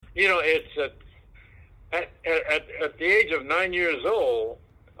It's at the age of 9 years old,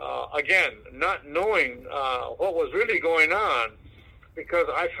 again, not knowing what was really going on, because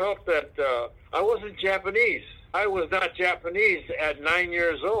I felt that I wasn't Japanese. I was not Japanese at 9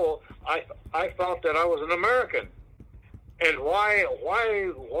 years old. I felt that I was an American. And why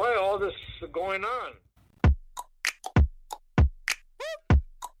all this going on?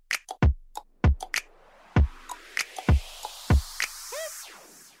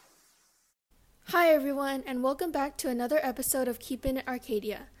 Hi everyone, and welcome back to another episode of Keepin' It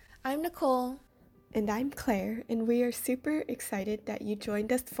Arcadia. I'm Nicole. And I'm Claire, and we are super excited that you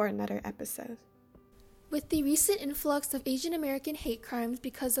joined us for another episode. With the recent influx of Asian American hate crimes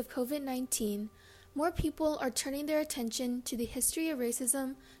because of COVID-19, more people are turning their attention to the history of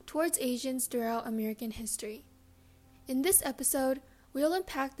racism towards Asians throughout American history. In this episode, we'll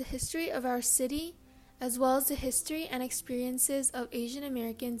unpack the history of our city, as well as the history and experiences of Asian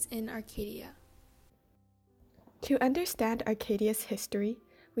Americans in Arcadia. To understand Arcadia's history,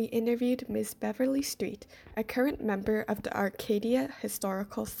 we interviewed Ms. Beverly Street, a current member of the Arcadia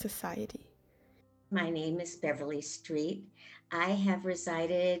Historical Society. My name is Beverly Street. I have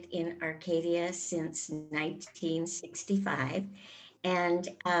resided in Arcadia since 1965, and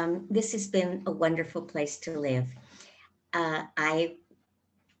this has been a wonderful place to live. I,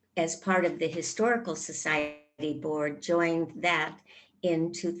 as part of the Historical Society Board, joined that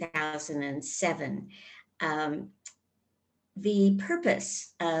in 2007. The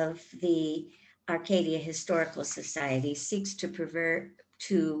purpose of the Arcadia Historical Society seeks to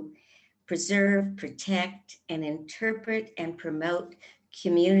preserve, protect, and interpret and promote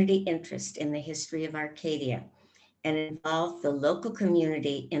community interest in the history of Arcadia and involve the local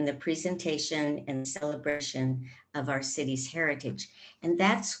community in the presentation and celebration of our city's heritage. And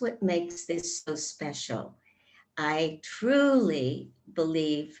that's what makes this so special. I truly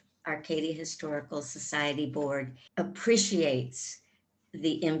believe Arcadia Historical Society Board appreciates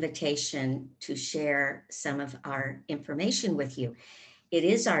the invitation to share some of our information with you. It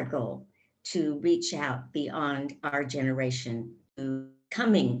is our goal to reach out beyond our generation to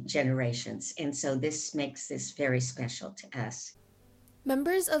coming generations. And so this makes this very special to us.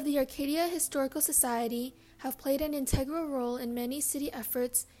 Members of the Arcadia Historical Society have played an integral role in many city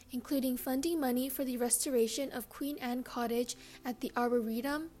efforts, including funding money for the restoration of Queen Anne Cottage at the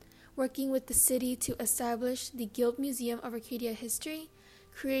Arboretum, working with the city to establish the Guild Museum of Arcadia History,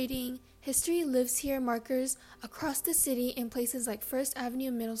 creating History Lives Here markers across the city in places like First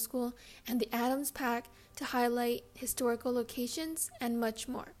Avenue Middle School and the Adams Pack to highlight historical locations, and much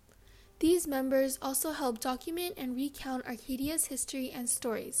more. These members also help document and recount Arcadia's history and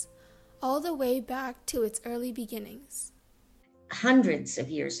stories, all the way back to its early beginnings. Hundreds of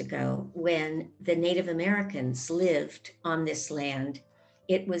years ago, when the Native Americans lived on this land,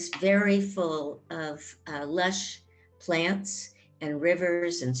 it was very full of lush plants and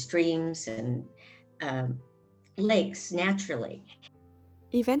rivers and streams and lakes naturally.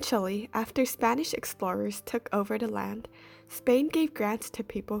 Eventually, after Spanish explorers took over the land, Spain gave grants to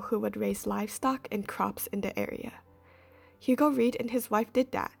people who would raise livestock and crops in the area. Hugo Reed and his wife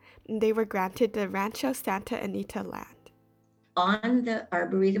did that, and they were granted the Rancho Santa Anita land. On the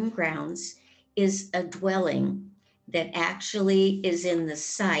Arboretum grounds is a dwelling that actually is in the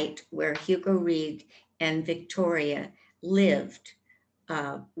site where Hugo Reed and Victoria lived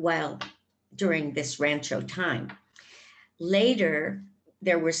while during this rancho time. Later,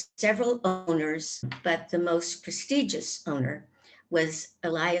 there were several owners, but the most prestigious owner was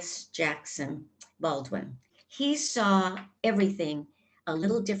Elias Jackson Baldwin. He saw everything a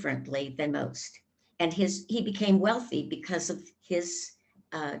little differently than most, and he became wealthy because of his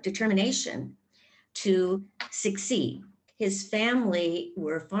determination to succeed. His family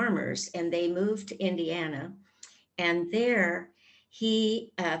were farmers, and they moved to Indiana, and there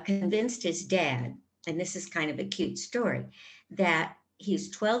he convinced his dad, and this is kind of a cute story, that he's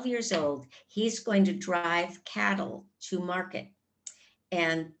 12 years old, he's going to drive cattle to market.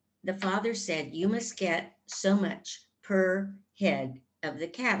 And the father said, you must get so much per head of the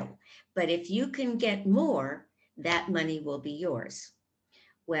cattle, but if you can get more, that money will be yours.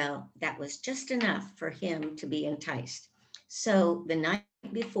 Well, that was just enough for him to be enticed. So the night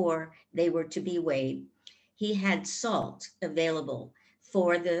before they were to be weighed, he had salt available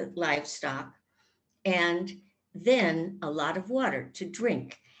for the livestock and then a lot of water to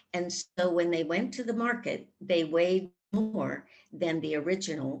drink. And so when they went to the market, they weighed more than the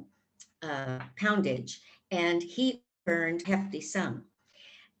original poundage, and he earned a hefty sum.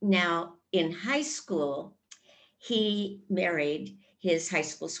 Now, in high school, he married his high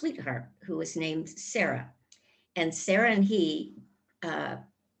school sweetheart, who was named Sarah. And Sarah and he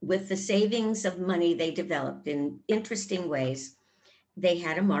with the savings of money they developed in interesting ways, they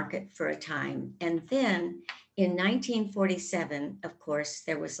had a market for a time. And then in 1947, of course,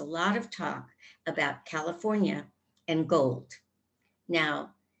 there was a lot of talk about California and gold.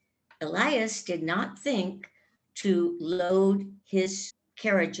 Now, Elias did not think to load his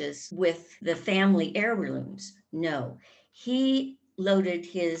carriages with the family heirlooms. No, he loaded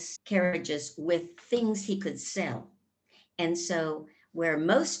his carriages with things he could sell. And so, where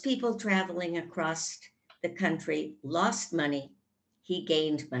most people traveling across the country lost money, he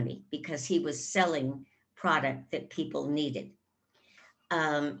gained money because he was selling product that people needed.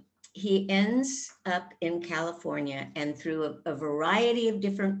 He ends up in California, and through a variety of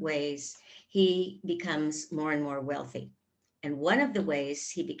different ways, he becomes more and more wealthy. And one of the ways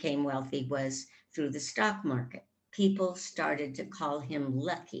he became wealthy was through the stock market. People started to call him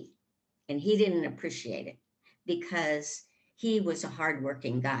lucky, and he didn't appreciate it because he was a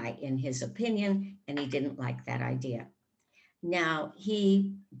hardworking guy in his opinion, and he didn't like that idea. Now,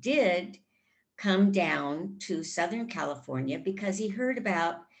 he did come down to Southern California because he heard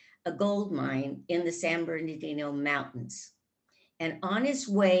about a gold mine in the San Bernardino Mountains. And on his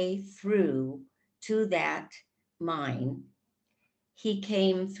way through to that mine, he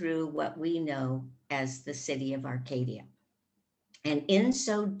came through what we know as the city of Arcadia. And in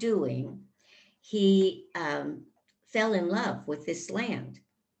so doing, he fell in love with this land.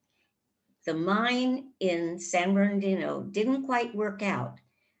 The mine in San Bernardino didn't quite work out,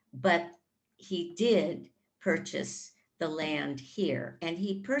 but he did purchase the land here, and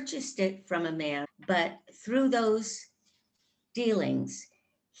he purchased it from a man, but through those dealings,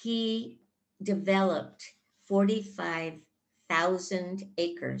 he developed 45,000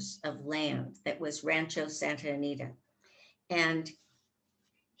 acres of land that was Rancho Santa Anita. And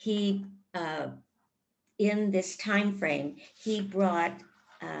he, in this time frame, he brought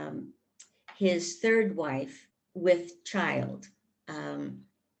his third wife with child,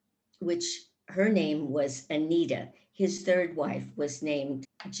 which her name was Anita. His third wife was named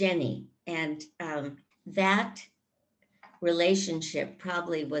Jenny. And that relationship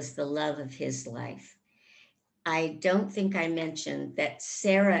probably was the love of his life. I don't think I mentioned that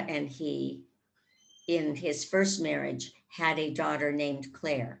Sarah and he, in his first marriage, had a daughter named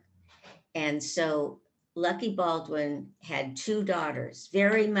Claire. And so Lucky Baldwin had two daughters,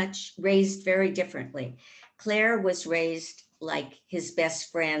 very much raised very differently. Claire was raised like his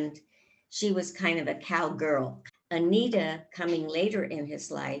best friend. She was kind of a cowgirl. Anita, coming later in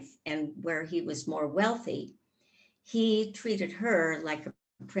his life and where he was more wealthy, he treated her like a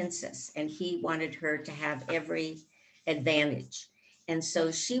princess, and he wanted her to have every advantage. And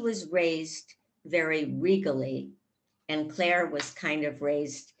so she was raised very regally, and Claire was kind of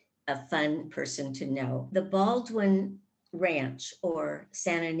raised a fun person to know. The Baldwin Ranch, or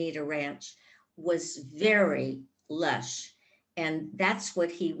Santa Anita Ranch, was very lush. And that's what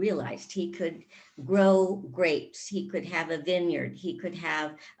he realized. He could grow grapes, he could have a vineyard, he could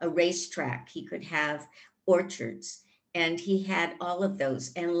have a racetrack, he could have orchards, and he had all of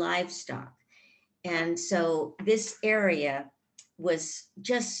those, and livestock. And so this area was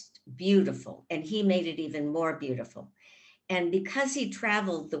just beautiful, and he made it even more beautiful. And because he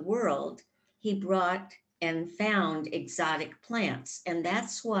traveled the world, he brought and found exotic plants. And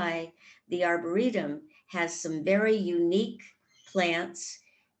that's why the Arboretum has some very unique plants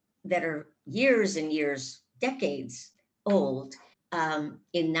that are years and years, decades old.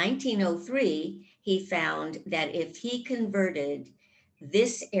 In 1903, he found that if he converted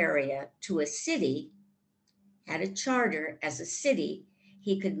this area to a city, had a charter as a city,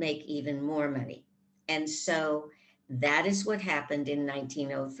 he could make even more money. And so that is what happened in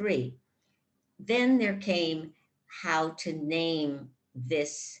 1903. Then there came how to name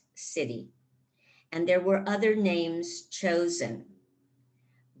this city. And there were other names chosen.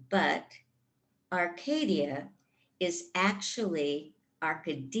 But Arcadia is actually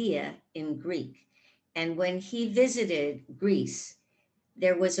Arcadia in Greek. And when he visited Greece,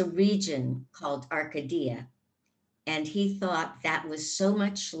 there was a region called Arcadia. And he thought that was so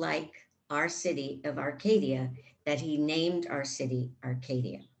much like our city of Arcadia that he named our city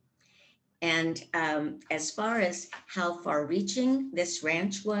Arcadia. And as far as how far reaching this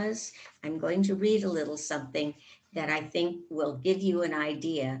ranch was, I'm going to read a little something that I think will give you an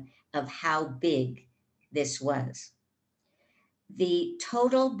idea of how big this was. The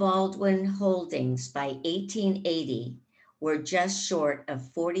total Baldwin holdings by 1880 were just short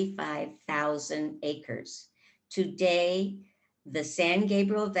of 45,000 acres. Today, the San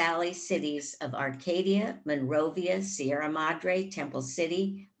Gabriel Valley cities of Arcadia, Monrovia, Sierra Madre, Temple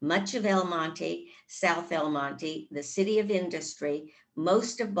City, much of El Monte, South El Monte, the City of Industry,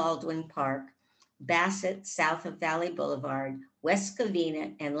 most of Baldwin Park, Bassett, south of Valley Boulevard, West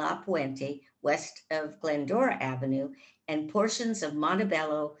Covina and La Puente, west of Glendora Avenue, and portions of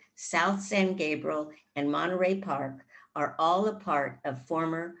Montebello, South San Gabriel, and Monterey Park are all a part of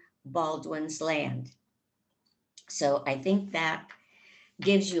former Baldwin's land. So I think that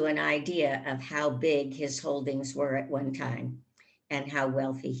gives you an idea of how big his holdings were at one time and how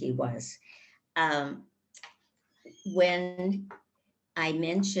wealthy he was. When I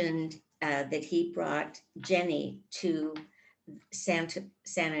mentioned that he brought Jenny to Santa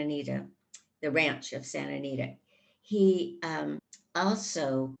Anita, the ranch of Santa Anita, he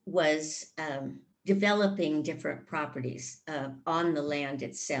also was developing different properties on the land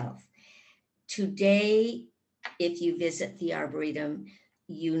itself. Today, if you visit the Arboretum,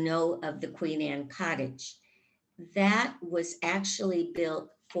 you know of the Queen Anne Cottage. That was actually built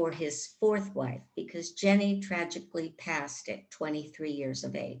for his fourth wife because Jenny tragically passed at 23 years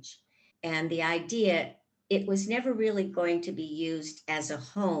of age. And the idea, it was never really going to be used as a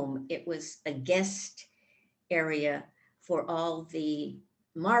home. It was a guest area for all the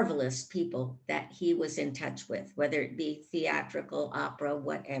marvelous people that he was in touch with, whether it be theatrical, opera,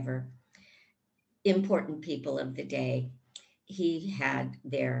 whatever, important people of the day he had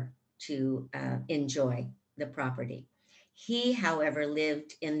there to enjoy the property. He, however,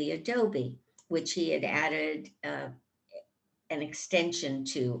 lived in the adobe, which he had added an extension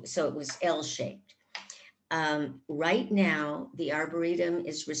to, so it was L-shaped. Right now, the Arboretum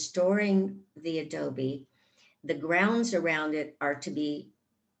is restoring the adobe. The grounds around it are to be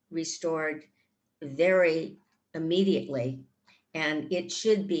restored very immediately, and it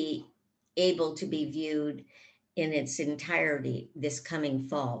should be able to be viewed in its entirety this coming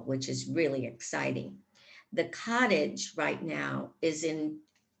fall, which is really exciting. The cottage right now is in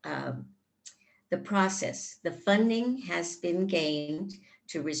the process. The funding has been gained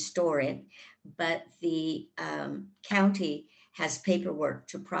to restore it, but the county has paperwork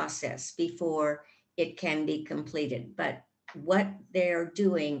to process before it can be completed. But what they're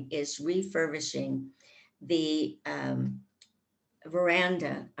doing is refurbishing the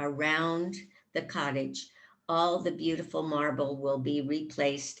veranda around the cottage. All the beautiful marble will be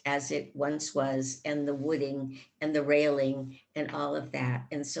replaced as it once was, and the wooding and the railing and all of that.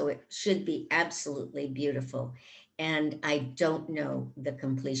 And so it should be absolutely beautiful. And I don't know the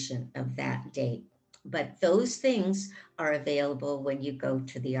completion of that date, but those things are available when you go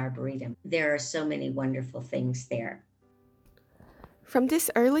to the Arboretum. There are so many wonderful things there. From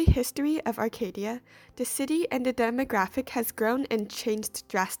this early history of Arcadia, the city and the demographic has grown and changed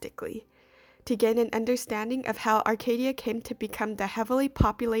drastically. To gain an understanding of how Arcadia came to become the heavily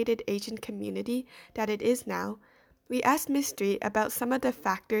populated Asian community that it is now, we asked Ms. Street about some of the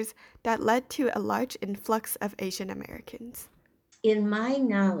factors that led to a large influx of Asian Americans. In my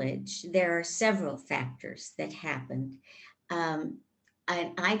knowledge, there are several factors that happened.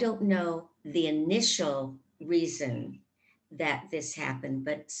 I don't know the initial reason that this happened,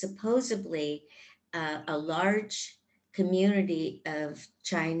 but supposedly a large community of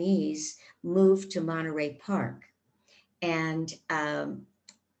Chinese moved to Monterey Park. And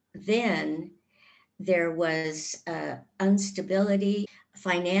then there was instability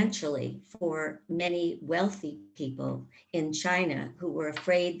financially for many wealthy people in China who were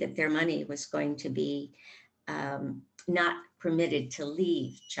afraid that their money was going to be not permitted to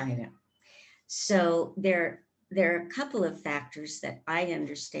leave China. So there are a couple of factors that I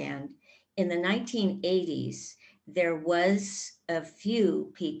understand. In the 1980s, there was a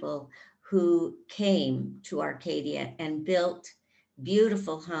few people who came to Arcadia and built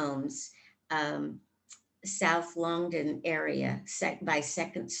beautiful homes, South Longdon area, by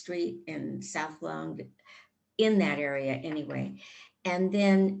 2nd Street and South Longdon, in that area anyway. And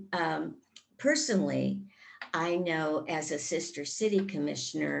then personally, I know as a sister city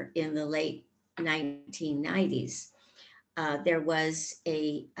commissioner in the late 1990s, there was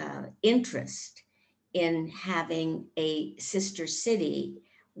a interest in having a sister city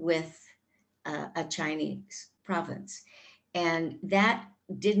with a Chinese province. And that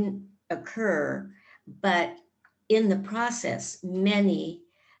didn't occur, but in the process, many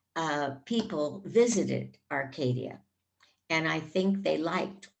people visited Arcadia. And I think they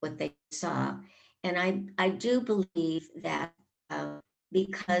liked what they saw. And I do believe that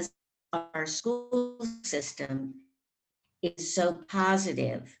because our school system is so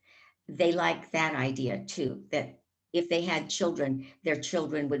positive, they like that idea too, that if they had children, their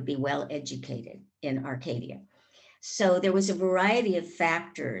children would be well educated in Arcadia. So there was a variety of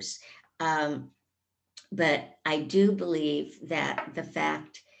factors, but I do believe that the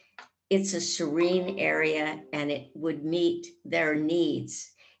fact it's a serene area and it would meet their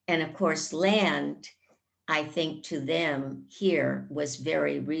needs. And of course, land, I think to them here was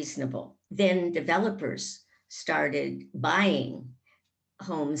very reasonable. Then developers started buying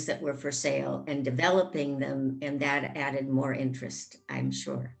homes that were for sale and developing them, and that added more interest, I'm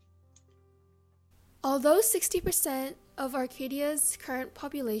sure. Although 60% of Arcadia's current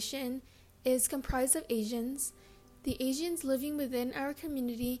population is comprised of Asians, the Asians living within our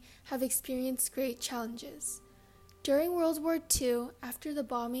community have experienced great challenges. During World War II, after the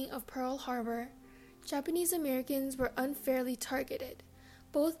bombing of Pearl Harbor, Japanese Americans were unfairly targeted,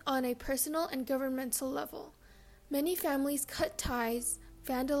 both on a personal and governmental level. Many families cut ties,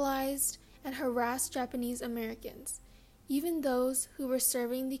 vandalized, and harassed Japanese Americans, even those who were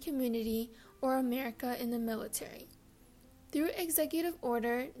serving the community or America in the military. Through Executive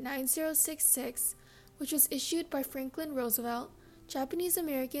Order 9066, which was issued by Franklin Roosevelt, Japanese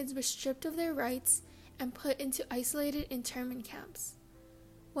Americans were stripped of their rights and put into isolated internment camps.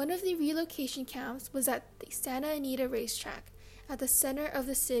 One of the relocation camps was at the Santa Anita Racetrack at the center of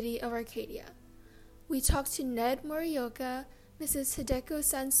the city of Arcadia. We talked to Ned Morioka, Mrs. Hideko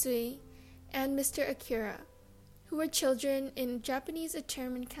Sansui, and Mr. Akira, who were children in Japanese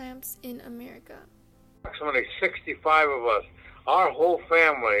internment camps in America. Approximately 65 of us. Our whole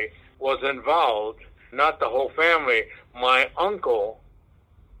family was involved. Not the whole family. My uncle,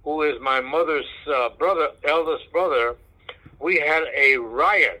 who is my mother's eldest brother, we had a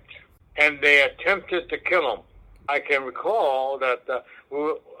riot, and they attempted to kill him. I can recall that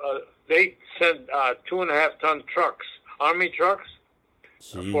they sent 2.5-ton trucks, army trucks,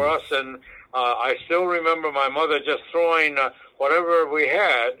 for us, and I still remember my mother just throwing whatever we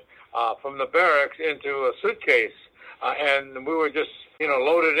had from the barracks into a suitcase, and we were just,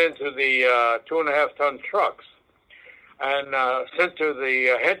 loaded into the 2.5-ton trucks and sent to the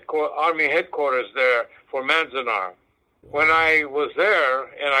Army headquarters there for Manzanar. When I was there,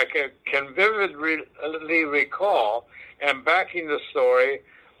 and I can vividly recall, and backing the story,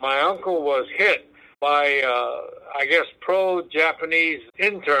 my uncle was hit by, pro-Japanese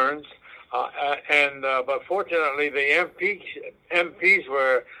interns, but fortunately the MPs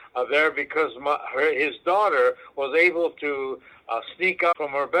were there because his daughter was able to sneak up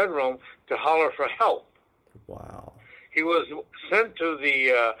from her bedroom to holler for help. Wow. He was sent to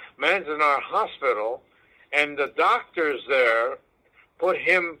the Manzanar Hospital, and the doctors there put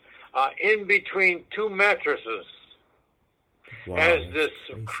him in between two mattresses. Wow. As this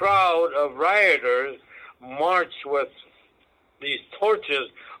crowd of rioters marched with these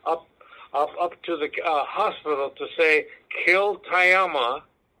torches up to the hospital to say, "Kill Tayama,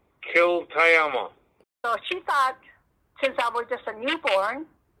 kill Tayama." So she thought, since I was just a newborn,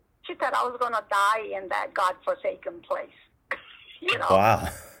 she thought I was going to die in that godforsaken place. Wow.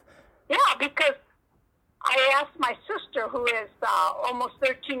 Yeah, because I asked my sister, who is almost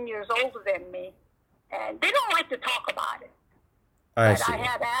 13 years older than me, and they don't like to talk about it. I But see. I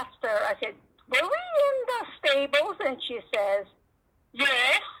had asked her, I said, were we in the stables? And she says,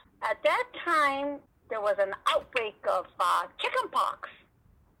 yes. At that time, there was an outbreak of chicken pox.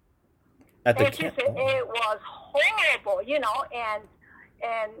 At the And she said it was horrible,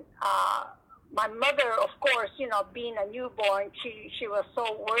 and my mother, of course, being a newborn, she was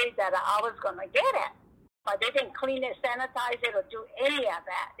so worried that I was going to get it. But they didn't clean it, sanitize it, or do any of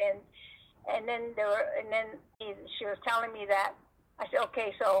that. And then she was telling me that. I said,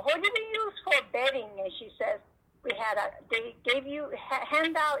 okay, so what did we use for bedding? And she says, they gave you,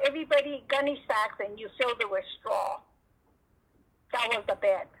 hand out everybody gunny sacks, and you filled it with straw. That was the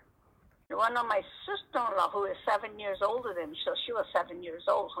bed. One of my sister-in-law, who is 7 years older than me, so she was 7 years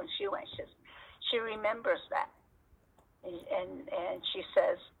old when she went. She remembers that. And she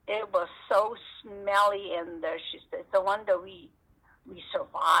says, it was so smelly in there. She said, it's a wonder we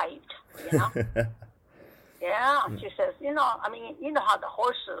survived, Yeah, she says, you know how the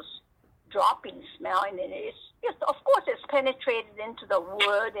horses dropping smell, and it's of course it's penetrated into the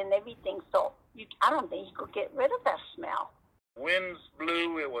wood and everything, so I don't think you could get rid of that smell. Winds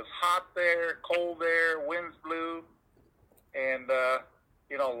blew. It was hot there, cold there. Winds blew, and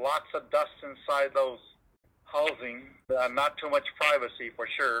lots of dust inside those housing. Not too much privacy for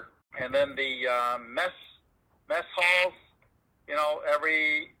sure. And then the mess halls.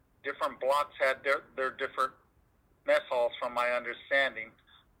 Every different blocks had their different mess halls, from my understanding.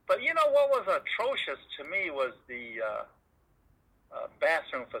 But what was atrocious to me was the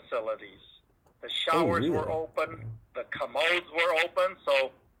bathroom facilities. The showers were open, the commodes were open,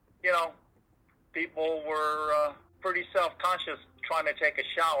 so, people were pretty self-conscious trying to take a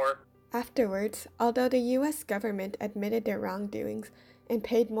shower. Afterwards, although the U.S. government admitted their wrongdoings and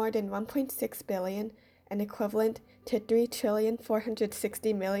paid more than $1.6 billion, an equivalent to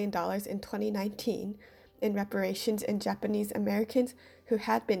 $3,460 million in 2019, in reparations in Japanese Americans who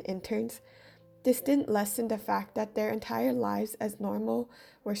had been interns. This didn't lessen the fact that their entire lives as normal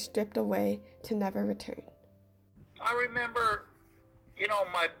were stripped away to never return. I remember,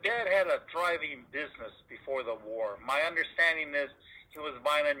 my dad had a thriving business before the war. My understanding is he was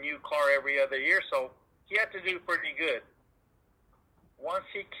buying a new car every other year, so he had to do pretty good. Once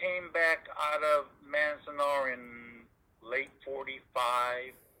he came back out of Manzanar in late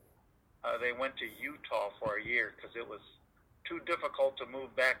 45, they went to Utah for a year because it was too difficult to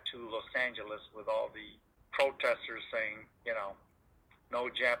move back to Los Angeles with all the protesters saying, no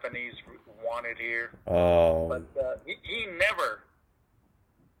Japanese wanted here. Oh. But he never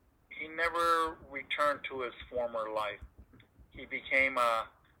returned to his former life. He became a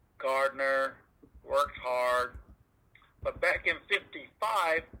gardener, worked hard. But back in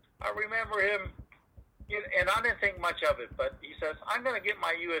 55, I remember him, and I didn't think much of it, but he says, I'm going to get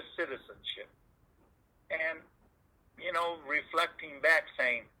my U.S. citizenship. And, reflecting back,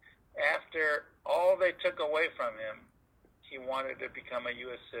 saying, after all they took away from him, he wanted to become a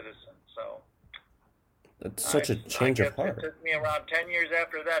U.S. citizen. So that's such a change of heart. It took me around 10 years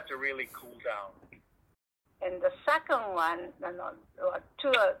after that to really cool down. And the second one,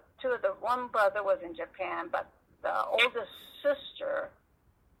 one brother was in Japan, but the oldest sister,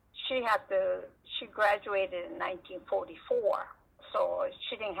 she graduated in 1944, so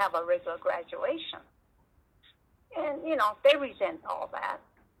she didn't have a regular graduation. And, they resent all that,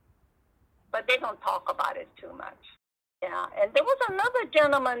 but they don't talk about it too much. Yeah, and there was another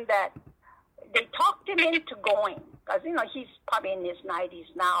gentleman that they talked him into going, because, he's probably in his 90s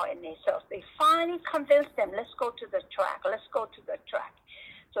now, and they finally convinced him, let's go to the track.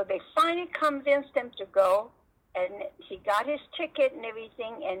 So they finally convinced him to go, and he got his ticket and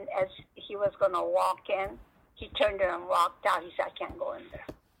everything, and as he was going to walk in, he turned around and walked out. He said, I can't go in there.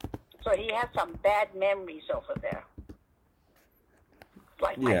 So he has some bad memories over there.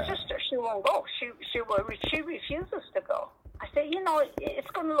 Like my sister, she won't go. She refuses to go. I say,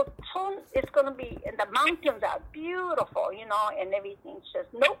 it's going to look it's going to be, and the mountains are beautiful, and everything. She says,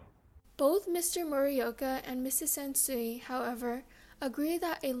 nope. Both Mr. Morioka and Mrs. Sansui, however, agree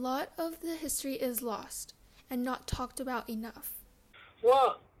that a lot of the history is lost and not talked about enough.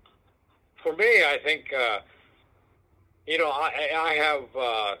 Well, for me, I think, I have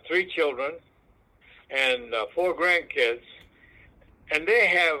 3 children and 4 grandkids, and they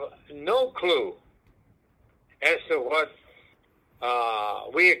have no clue as to what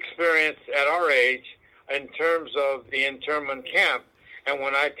we experienced at our age in terms of the internment camp. And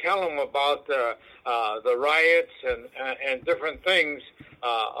when I tell them about the riots and different things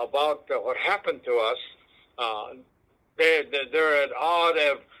about what happened to us, they're at odds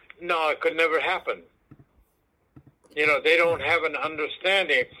of, no, it could never happen. They don't have an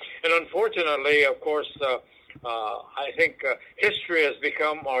understanding. And unfortunately, of course, I think history has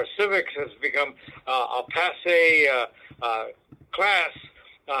become, or civics has become a passé class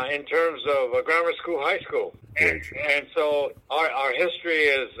in terms of grammar school, high school. And so our history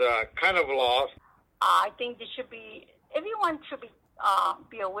is kind of lost. I think everyone should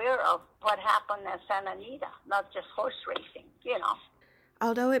be aware of what happened at Santa Anita, not just horse racing,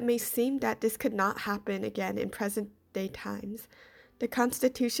 Although it may seem that this could not happen again in present-day times, the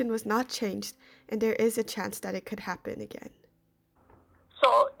Constitution was not changed, and there is a chance that it could happen again.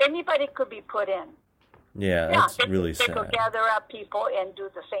 So anybody could be put in. Yeah, that's really sad. They could gather up people and do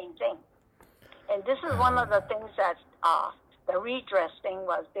the same thing. And this is one of the things that the redress thing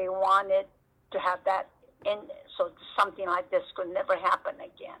was. They wanted to have that in, so something like this could never happen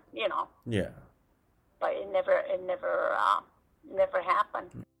again, Yeah. But it never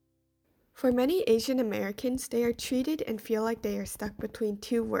happened. For many Asian Americans, they are treated and feel like they are stuck between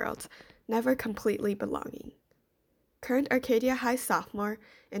 2 worlds, never completely belonging. Current Arcadia High sophomore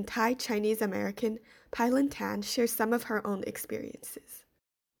and Thai Chinese American Pylon Tan shares some of her own experiences.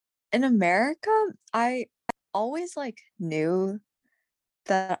 In America, I always knew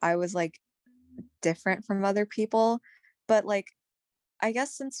that I was different from other people, but I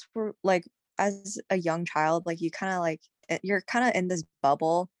guess since we're as a young child, you kind of you're kind of in this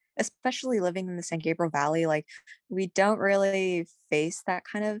bubble, especially living in the San Gabriel Valley. We don't really face that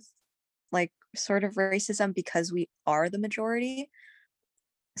kind of sort of racism because we are the majority.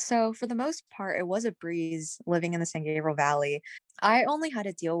 So for the most part, it was a breeze living in the San Gabriel Valley. I only had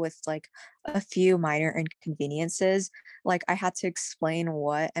to deal with a few minor inconveniences. I had to explain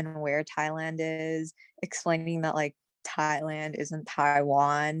what and where Thailand is, explaining that Thailand isn't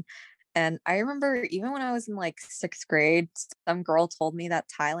Taiwan. And I remember even when I was in like sixth grade, some girl told me that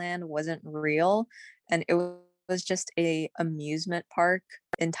Thailand wasn't real and it was just a amusement park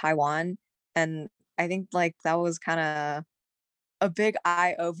in Taiwan. And I think like that was kind of a big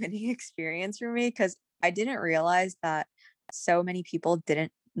eye-opening experience for me because I didn't realize that so many people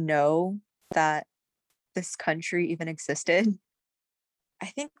didn't know that this country even existed. I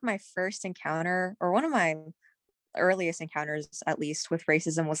think my first encounter, or one of my earliest encounters at least with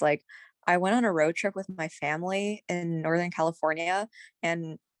racism was like I went on a road trip with my family in Northern California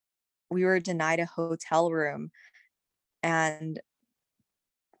and we were denied a hotel room and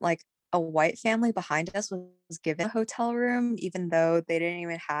like a white family behind us was given a hotel room even though they didn't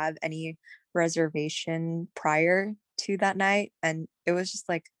even have any reservation prior to that night and it was just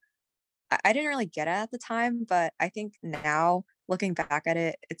like I didn't really get it at the time but I think now looking back at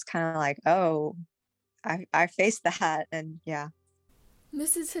it it's kind of like oh I faced that and yeah.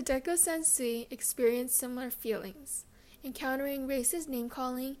 Mrs. Hideko Sensui experienced similar feelings, encountering racist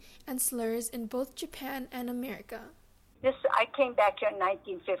name-calling and slurs in both Japan and America. I came back here in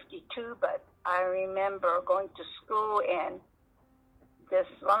 1952, but I remember going to school and this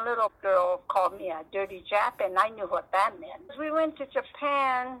one little girl called me a dirty Jap, and I knew what that meant. We went to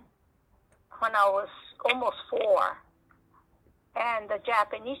Japan when I was almost 4, and the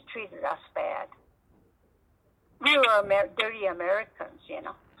Japanese treated us bad. We were dirty Americans, you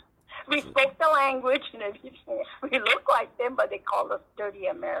know. We spoke the language and everything. We looked like them, but they called us dirty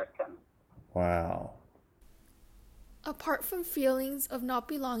Americans. Wow. Apart from feelings of not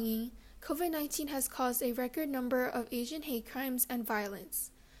belonging, COVID-19 has caused a record number of Asian hate crimes and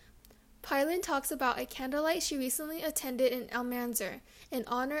violence. Pylon talks about a candlelight she recently attended in Almanzar in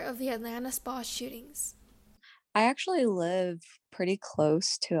honor of the Atlanta spa shootings. I actually live pretty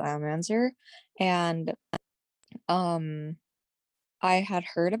close to Almanzar, and I had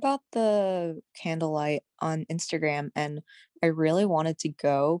heard about the candlelight on Instagram, and I really wanted to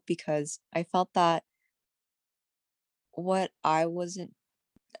go because I felt that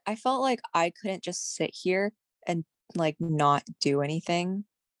I felt like I couldn't just sit here and like not do anything.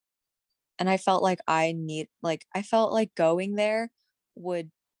 And I felt like I felt like going there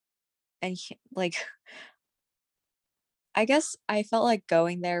would and like I guess I felt like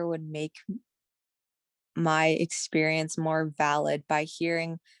going there would make my experience more valid by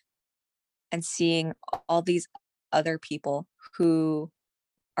hearing and seeing all these other people who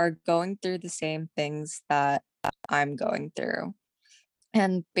are going through the same things that I'm going through.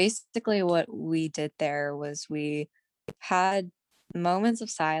 And basically, what we did there was we had moments of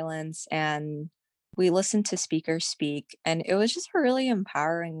silence and we listened to speakers speak, and it was just a really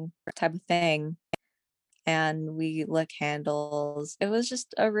empowering type of thing. And we lit candles. It was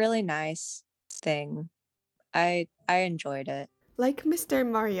just a really nice thing. I enjoyed it. Like Mr.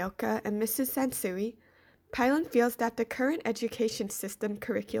 Morioka and Mrs. Sansui, Pylon feels that the current education system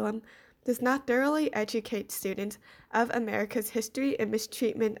curriculum does not thoroughly educate students of America's history and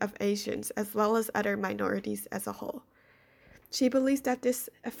mistreatment of Asians as well as other minorities as a whole. She believes that this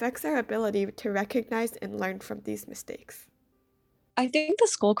affects our ability to recognize and learn from these mistakes. I think the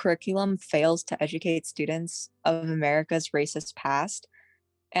school curriculum fails to educate students of America's racist past,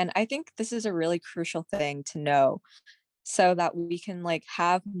 and I think this is a really crucial thing to know so that we can like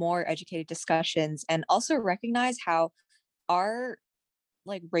have more educated discussions and also recognize how our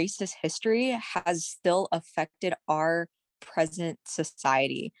like racist history has still affected our present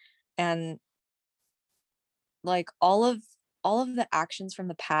society and like all of the actions from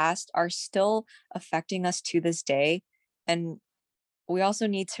the past are still affecting us to this day and we also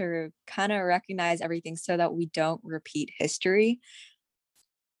need to kind of recognize everything so that we don't repeat history.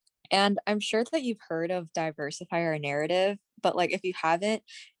 And I'm sure that you've heard of Diversify Our Narrative, but like if you haven't,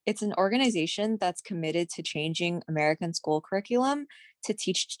 it's an organization that's committed to changing American school curriculum to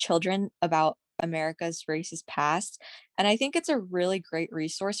teach children about America's racist past. And I think it's a really great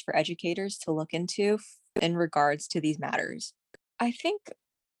resource for educators to look into in regards to these matters. I think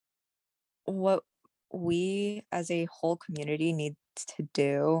what we as a whole community need to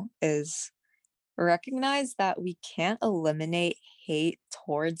do is recognize that we can't eliminate hate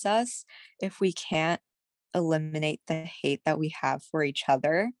towards us if we can't eliminate the hate that we have for each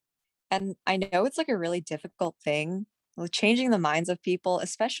other. And I know it's like a really difficult thing, like changing the minds of people,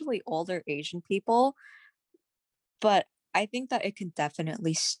 especially older Asian people, but I think that it can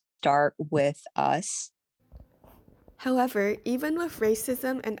definitely start with us. However, even with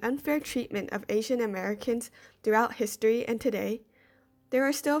racism and unfair treatment of Asian Americans throughout history and today, there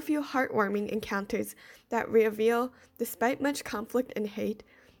are still a few heartwarming encounters that reveal, despite much conflict and hate,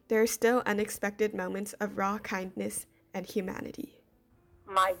 there are still unexpected moments of raw kindness and humanity.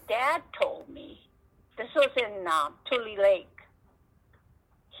 my dad told me, this was in Tule Lake.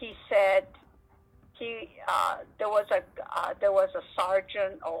 He said there was a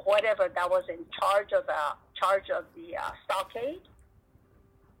sergeant or whatever that was in charge of the stockade,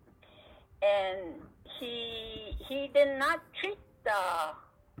 and he did not treat the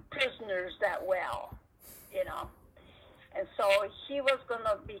prisoners that well, you know, and so he was going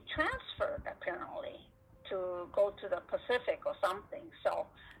to be transferred apparently to go to the Pacific or something. So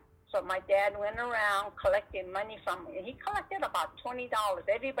my dad went around collecting money from him. He collected about $20.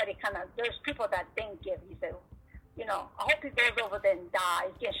 Everybody there's people that didn't give. He said, you know, I hope he goes over there and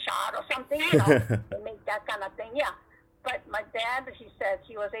dies, gets shot or something, you know, they make that kind of thing, yeah. But my dad, he said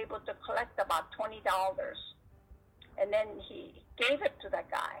he was able to collect about $20. And then he gave it to the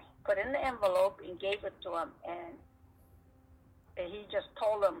guy, put it in the envelope and gave it to him. And he just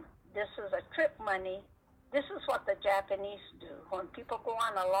told him, this is a trip money. This is what the Japanese do. When people go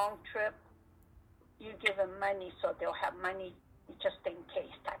on a long trip, you give them money so they'll have money just in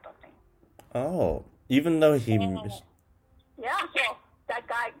case type of thing. Oh, even though he... Yeah, so that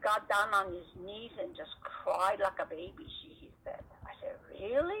guy got down on his knees and just cried like a baby, he said. I said,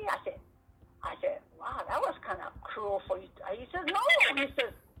 really? I said, wow, that was kind of cruel for you. He said, no. He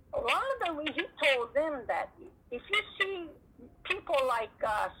says, one of them, he told them that if you see people like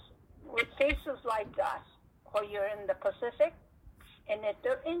us, with faces like us, or you're in the Pacific, and if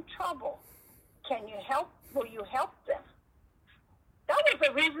they're in trouble, will you help them? That was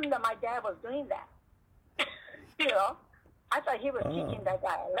the reason that my dad was doing that. You know, I thought he was teaching that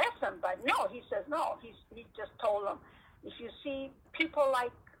guy a lesson, but no, he says no. He just told him, if you see people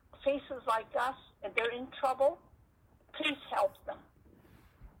like faces like us and they're in trouble, please help them.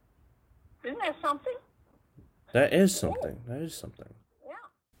 Isn't that something? That is something. That is something. Yeah.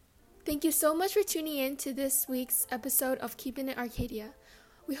 Thank you so much for tuning in to this week's episode of Keeping It Arcadia.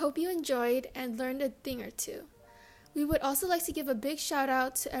 We hope you enjoyed and learned a thing or two. We would also like to give a big shout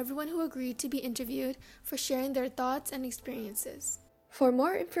out to everyone who agreed to be interviewed for sharing their thoughts and experiences. For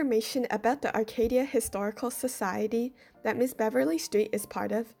more information about the Arcadia Historical Society that Ms. Beverly Street is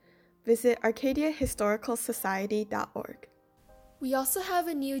part of, visit arcadiahistoricalsociety.org. We also have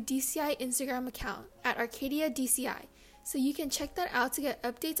a new DCI Instagram account at Arcadia DCI, so you can check that out to get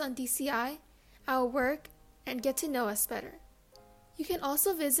updates on DCI, our work, and get to know us better. You can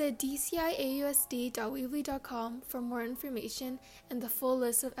also visit dciausd.weebly.com for more information and the full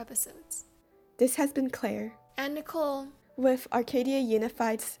list of episodes. This has been Claire And Nicole with Arcadia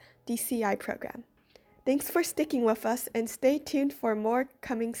Unified's DCI program. Thanks for sticking with us and stay tuned for more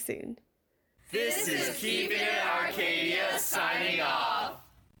coming soon. This is Keeping It Arcadia signing off.